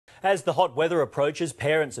As the hot weather approaches,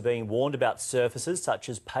 parents are being warned about surfaces such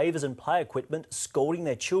as pavers and play equipment scalding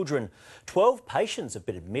their children. 12 patients have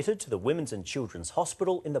been admitted to the Women's and Children's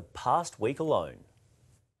Hospital in the past week alone.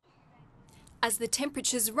 As the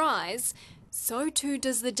temperatures rise, so too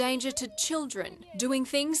does the danger to children doing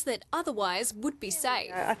things that otherwise would be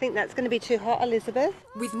safe. I think that's going to be too hot, Elizabeth.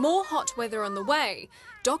 With more hot weather on the way,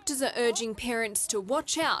 doctors are urging parents to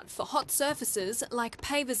watch out for hot surfaces like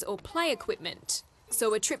pavers or play equipment,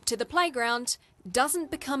 so a trip to the playground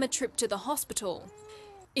doesn't become a trip to the hospital.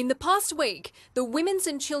 In the past week, the Women's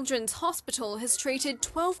and Children's Hospital has treated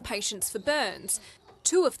 12 patients for burns.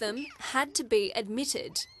 2 of them had to be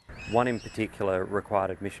admitted. One in particular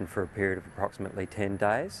required admission for a period of approximately 10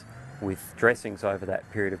 days, with dressings over that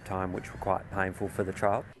period of time which were quite painful for the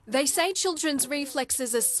child. They say children's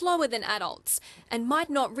reflexes are slower than adults and might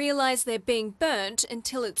not realise they're being burnt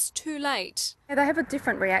until it's too late. They have a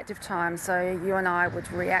different reactive time, so you and I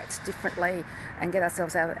would react differently and get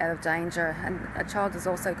ourselves out of danger. And a child has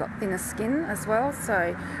also got thinner skin as well,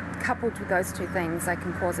 so coupled with those two things, they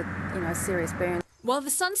can cause a serious burn. While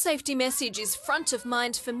the sun safety message is front of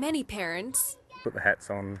mind for many parents, put the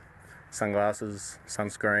hats on, sunglasses,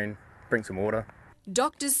 sunscreen, bring some water.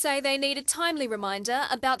 Doctors say they need a timely reminder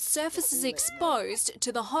about surfaces exposed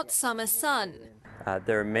to the hot summer sun.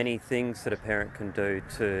 There are many things that a parent can do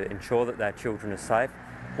to ensure that their children are safe.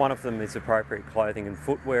 One of them is appropriate clothing and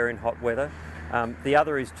footwear in hot weather. The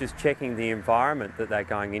other is just checking the environment that they're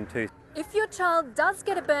going into. If your child does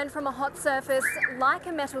get a burn from a hot surface, like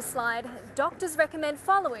a metal slide, doctors recommend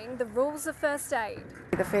following the rules of first aid.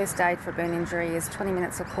 The first aid for a burn injury is 20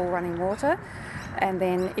 minutes of cool running water, and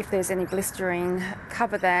then if there's any blistering,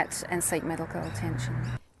 cover that and seek medical attention.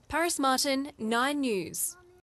 Paris Martin, 9 News.